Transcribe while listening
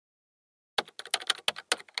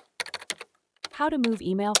How to move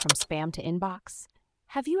email from spam to inbox?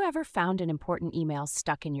 Have you ever found an important email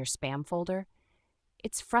stuck in your spam folder?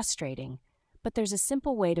 It's frustrating, but there's a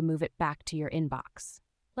simple way to move it back to your inbox.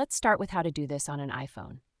 Let's start with how to do this on an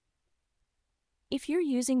iPhone. If you're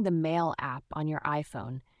using the Mail app on your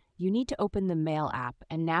iPhone, you need to open the Mail app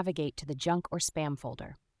and navigate to the junk or spam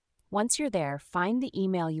folder. Once you're there, find the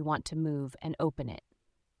email you want to move and open it.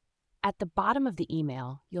 At the bottom of the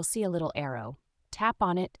email, you'll see a little arrow. Tap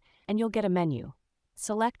on it, and you'll get a menu.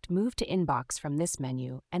 Select Move to Inbox from this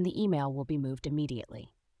menu, and the email will be moved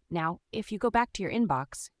immediately. Now, if you go back to your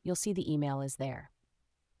inbox, you'll see the email is there.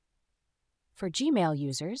 For Gmail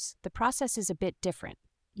users, the process is a bit different.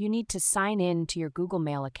 You need to sign in to your Google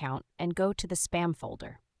Mail account and go to the spam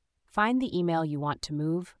folder. Find the email you want to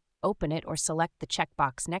move, open it or select the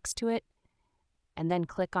checkbox next to it, and then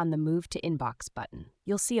click on the Move to Inbox button.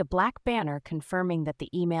 You'll see a black banner confirming that the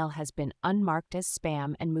email has been unmarked as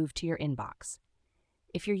spam and moved to your inbox.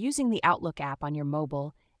 If you're using the Outlook app on your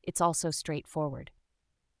mobile, it's also straightforward.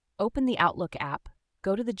 Open the Outlook app,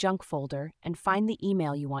 go to the junk folder, and find the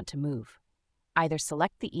email you want to move. Either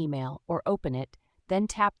select the email or open it, then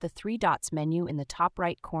tap the three dots menu in the top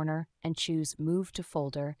right corner and choose Move to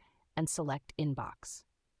Folder and select Inbox.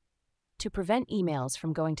 To prevent emails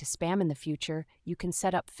from going to spam in the future, you can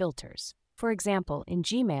set up filters. For example, in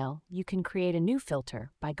Gmail, you can create a new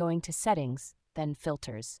filter by going to Settings, then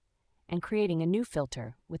Filters, and creating a new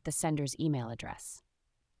filter with the sender's email address.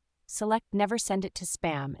 Select Never Send It to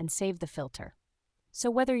Spam and save the filter.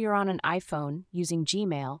 So whether you're on an iPhone using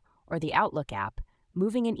Gmail or the Outlook app,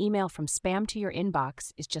 moving an email from spam to your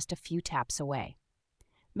inbox is just a few taps away.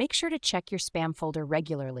 Make sure to check your spam folder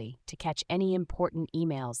regularly to catch any important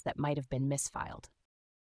emails that might have been misfiled.